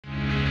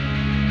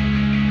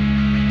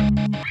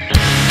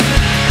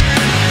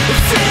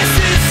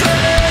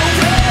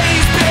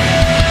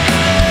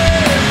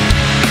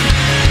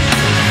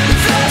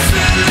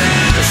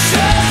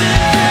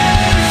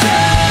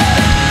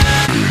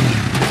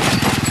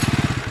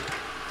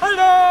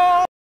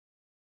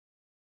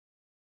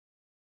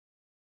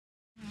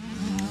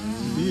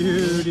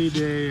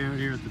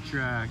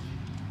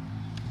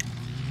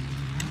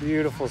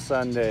beautiful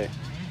Sunday.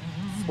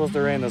 It's supposed to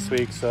rain this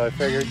week, so I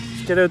figured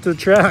let's get out to the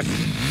track.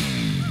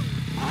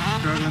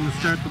 Struggling to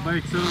start the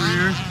bikes over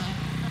here.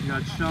 We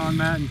got Sean,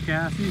 Matt, and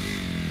Kassie.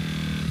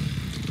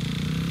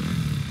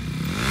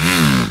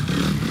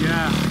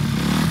 Yeah.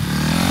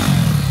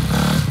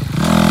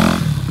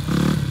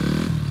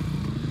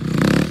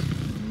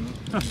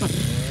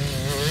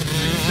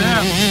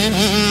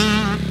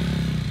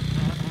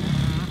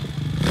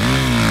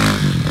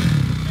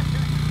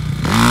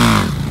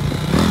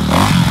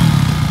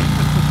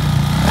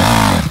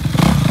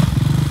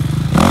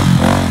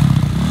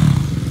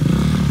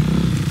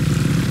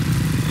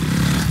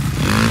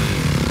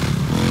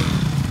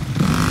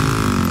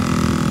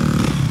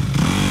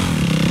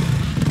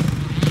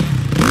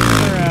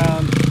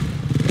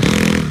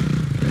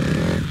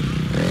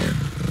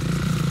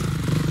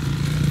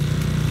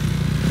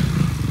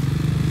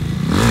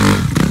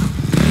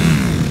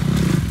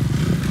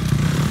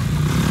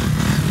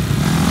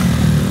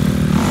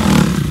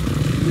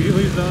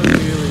 Wheelies on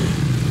wheelies.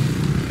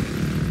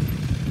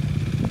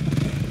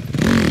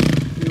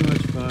 Too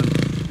much fun.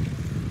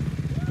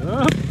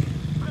 Oh.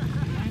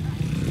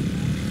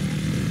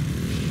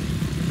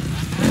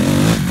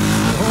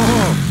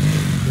 Oh,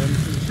 getting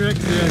some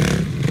tricks in.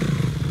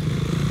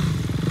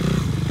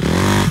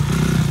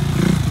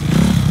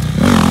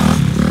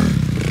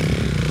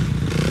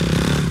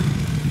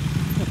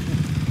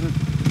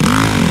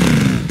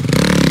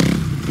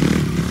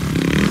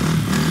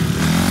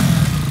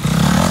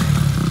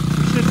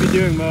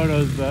 Doing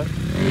motos, but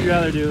we'd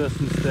rather do this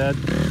instead.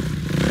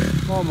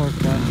 It's all more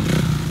fun.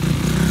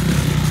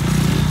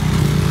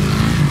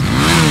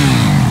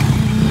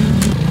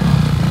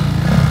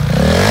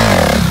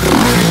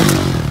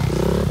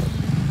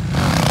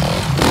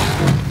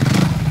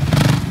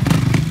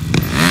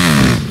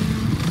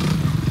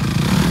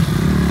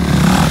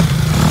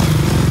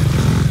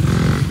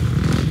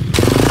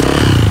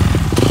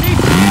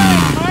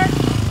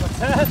 What's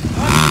that?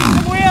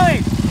 Some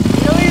wheelies!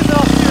 Wheelies,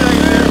 I'll shoot right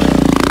there.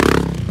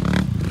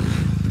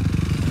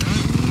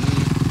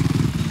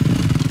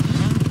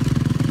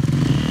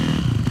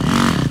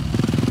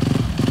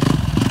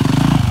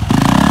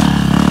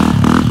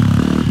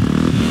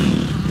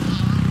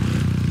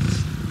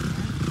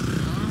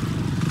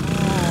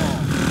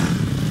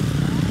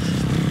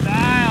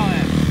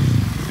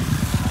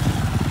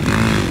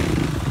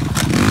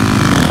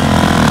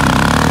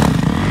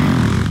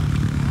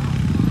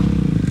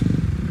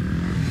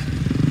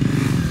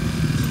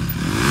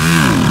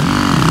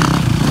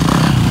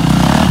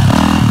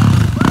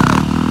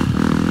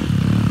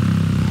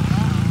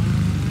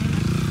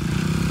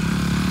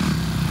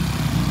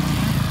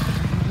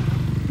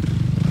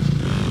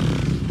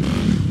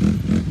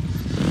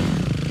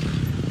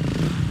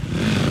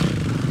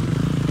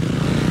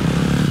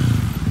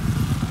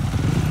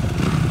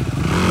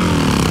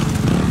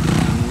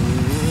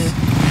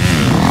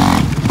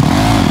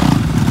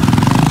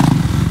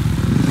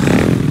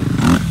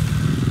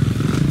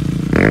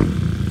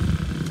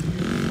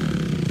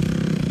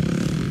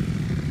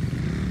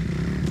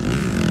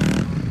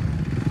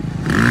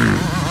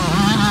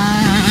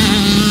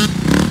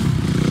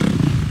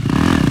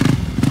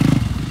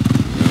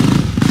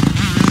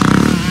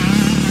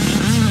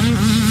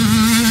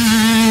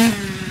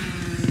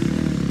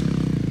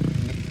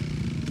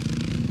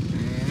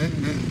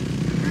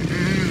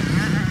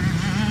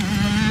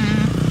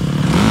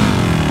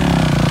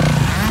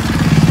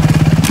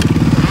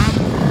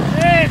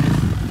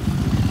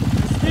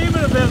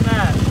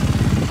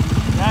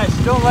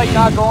 Don't like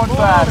not going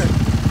fast.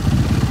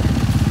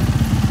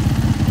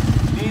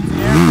 Needs the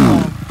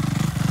airflow.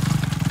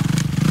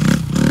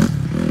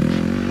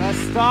 That's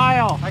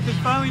style. I can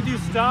finally do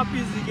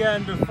stoppies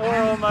again before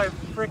all my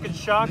freaking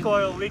shock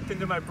oil leaked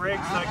into my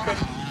brakes and I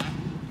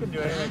couldn't do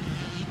anything.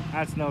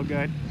 That's no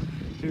good.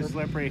 Too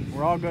slippery.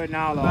 We're all good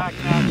now though. Back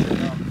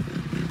now.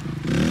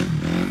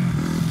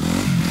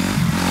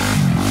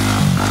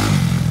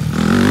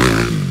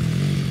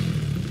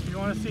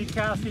 Want to see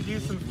Kassie do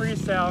some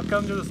freestyle,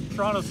 come to the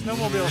Toronto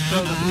Snowmobile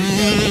show this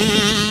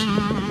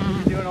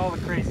weekend. Doing all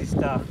the crazy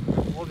stuff.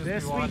 We'll just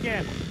This be watching.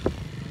 weekend,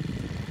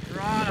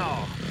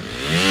 Toronto.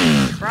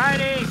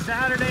 Friday,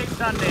 Saturday,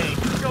 Sunday.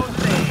 Who goes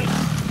today?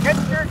 Get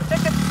your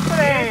tickets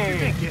today.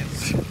 Get your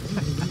tickets.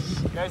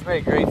 You guys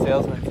make great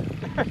salesmen.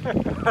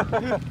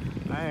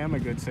 I am a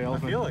good I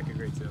salesman. feel like a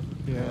great salesman.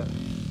 Yeah.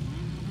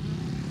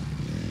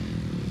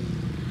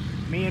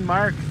 Me and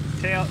Mark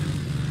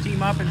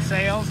team up in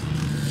sales.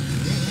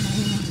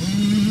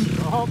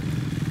 Oh.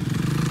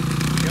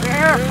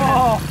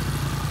 Careful!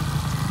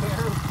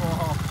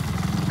 Careful.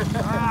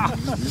 Ah.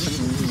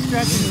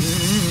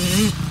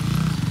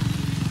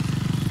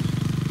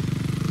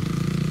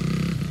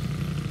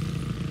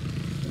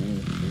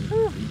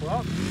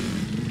 Well,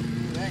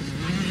 thanks.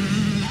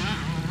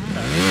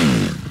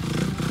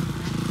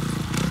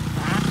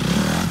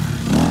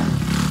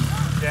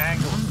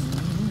 Dangles.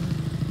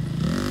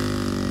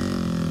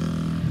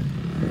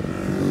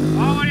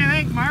 Well, what do you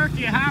think, Mark?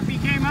 You happy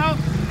came out?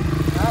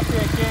 Happy I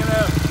came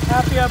out.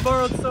 Happy I I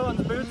borrowed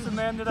someone's boots and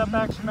they ended up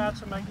actually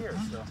matching my gear.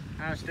 So.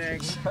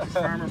 Hashtag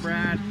Farmer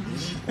Brad.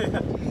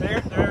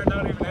 They're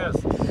not even his.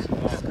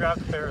 Just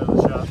grabbed a pair of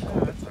the shop. Oh,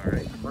 that's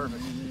alright.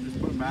 Perfect.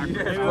 You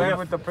guys went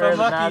with the pair of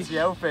the matchy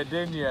outfit,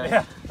 didn't you?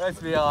 Yeah.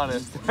 Let's be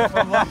honest. If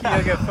I'm lucky,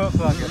 I'll get foot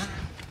bucket.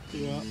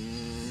 Yeah.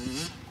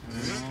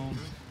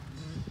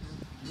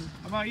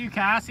 How about you,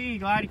 Cassie? You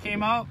glad you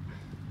came out?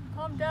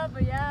 Pumped up,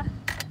 but yeah.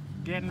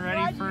 Getting ready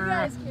Glad for you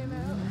guys came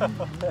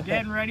out.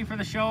 getting ready for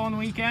the show on the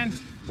weekend.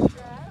 Yeah.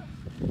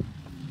 Should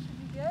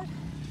be good.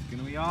 It's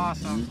gonna be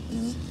awesome.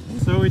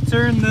 So we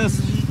turned this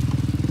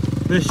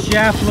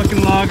shaft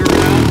looking log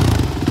around.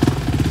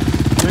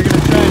 We're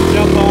gonna try and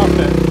jump off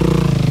it.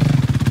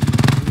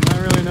 I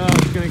don't really know how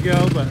it's gonna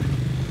go, but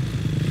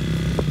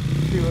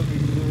see what we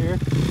can do here.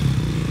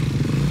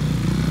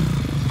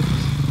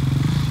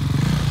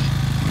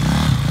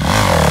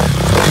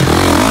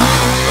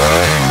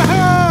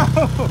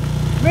 Oh,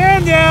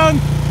 man down!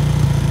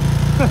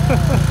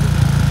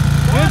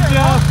 Good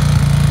job!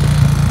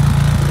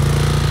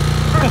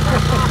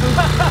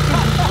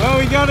 Well,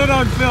 we got it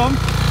on film.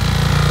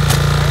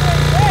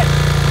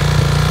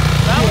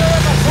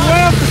 You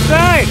went up the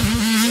side!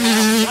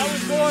 That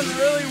was going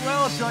really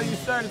well until you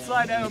started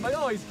sliding down. I'm like,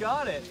 oh, he's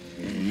got it.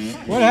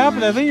 What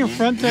happened? I think your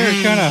front tire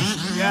kind of...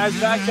 Yeah, his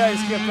back tire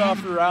skipped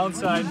off the round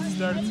side and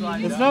started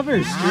sliding It's down. not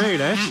very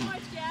straight, eh? Too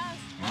much gas.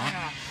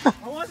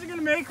 I wasn't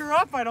gonna make her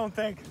up, I don't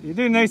think. You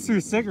did nice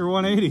through sticker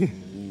 180.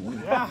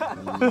 Yeah.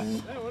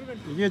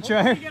 You gonna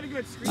try? You got a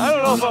good screen. I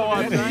don't know if I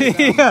want to.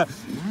 Yeah,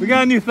 we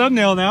got a new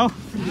thumbnail now.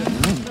 Just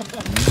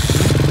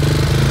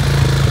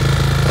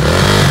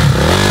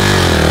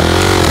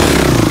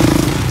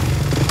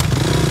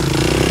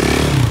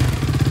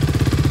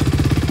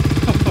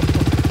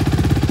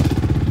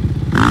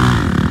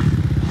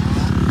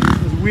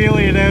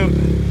wheelie it out.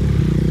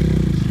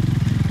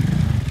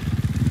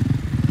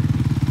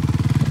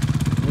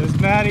 Is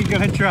Maddie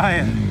gonna try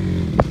it?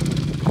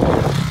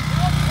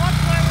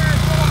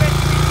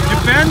 You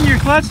bend your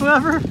clutch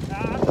lever?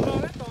 That's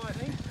about it though, I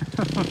think.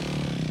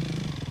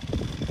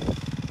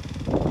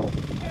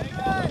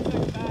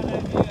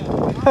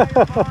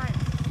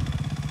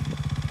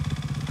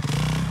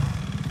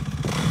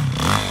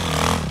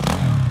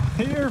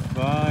 You're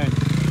fine.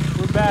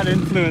 We're bad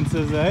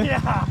influences, eh?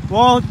 Yeah.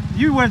 Well,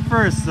 you went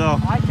first, so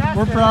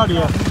we're proud of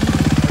you. I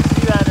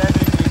see that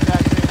ending the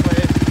exact same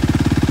way.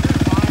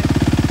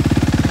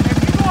 If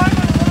you go on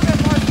with a little bit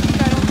more speed,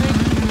 I don't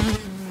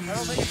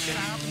think it's gonna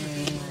happen.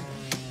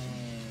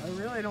 I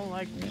really don't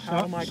like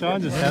how my Sean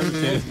just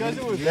hesitated. Because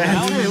it was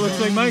It looks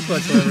like my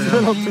clutch lever now.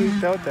 little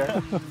tweaked out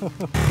there.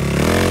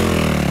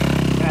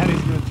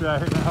 Maddie's gonna try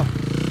it now.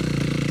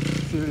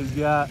 See what he's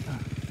got.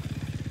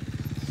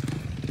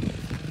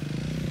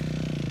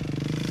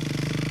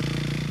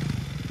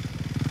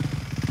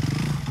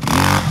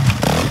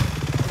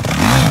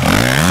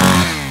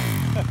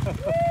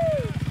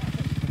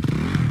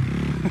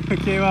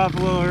 Came off a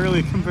little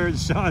early compared to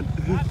Sean.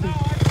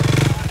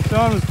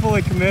 Sean was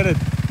fully committed.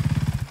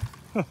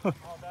 That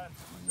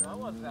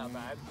wasn't that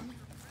bad.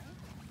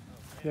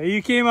 Yeah,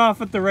 you came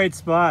off at the right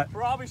spot.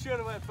 Probably should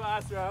have went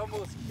faster. I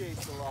almost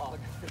cased the log.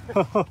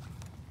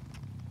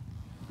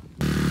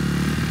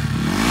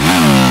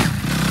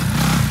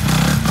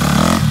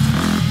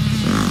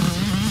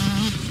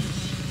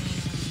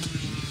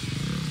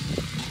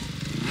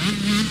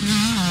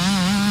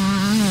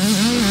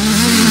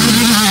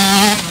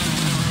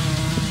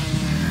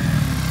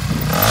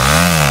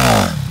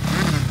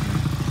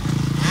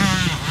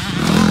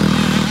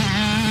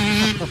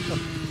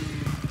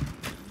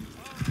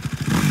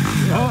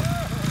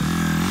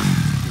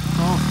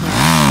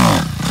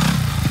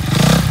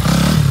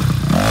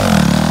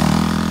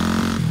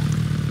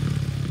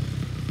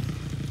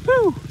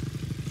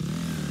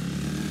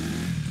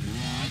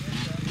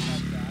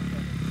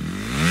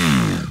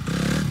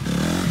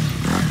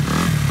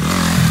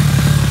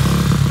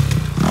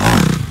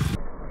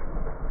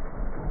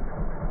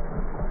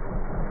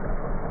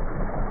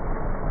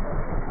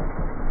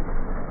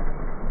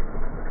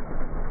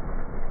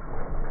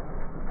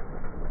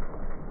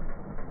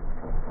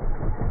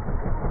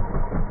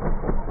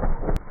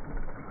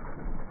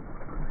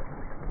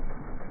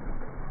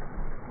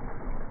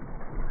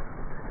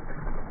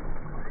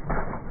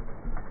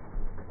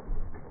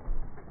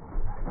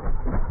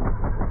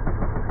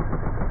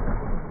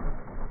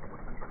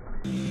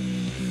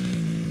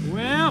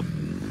 Well,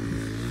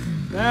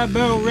 that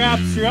about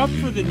wraps her up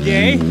for the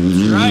day.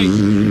 That's right.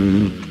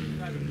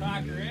 Time to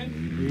pack her in.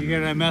 Are you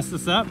gonna mess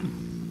this up?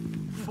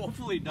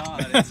 Hopefully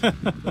not. It's a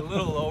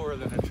little lower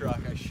than a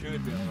truck. I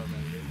should be able to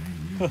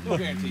make it. No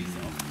guarantees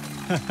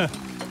though.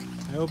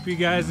 I hope you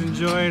guys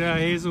enjoyed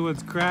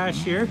Hazelwood's crash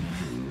here.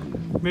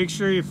 Make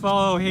sure you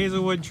follow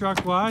Hazelwood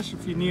Truck Wash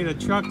if you need a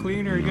truck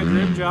clean or a good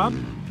rim job.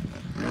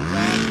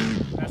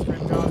 Best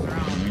rim jobs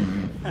around.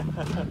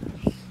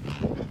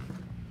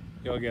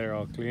 You'll get her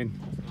all clean.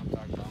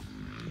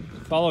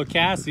 Follow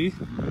Kassie.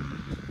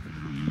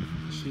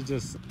 She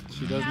does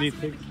need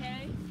things.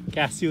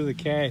 Kassie with a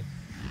K.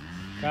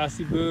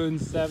 Kassie Boone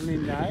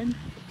 79.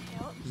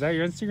 Yep. Is that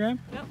your Instagram?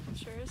 Yep,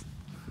 sure is.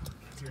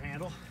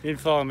 middle. You can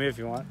follow me if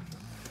you want.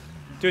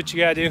 Do what you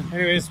gotta do.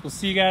 Anyways, we'll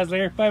see you guys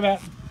later. Bye,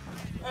 Matt.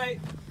 Right.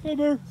 Bye,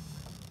 Bear.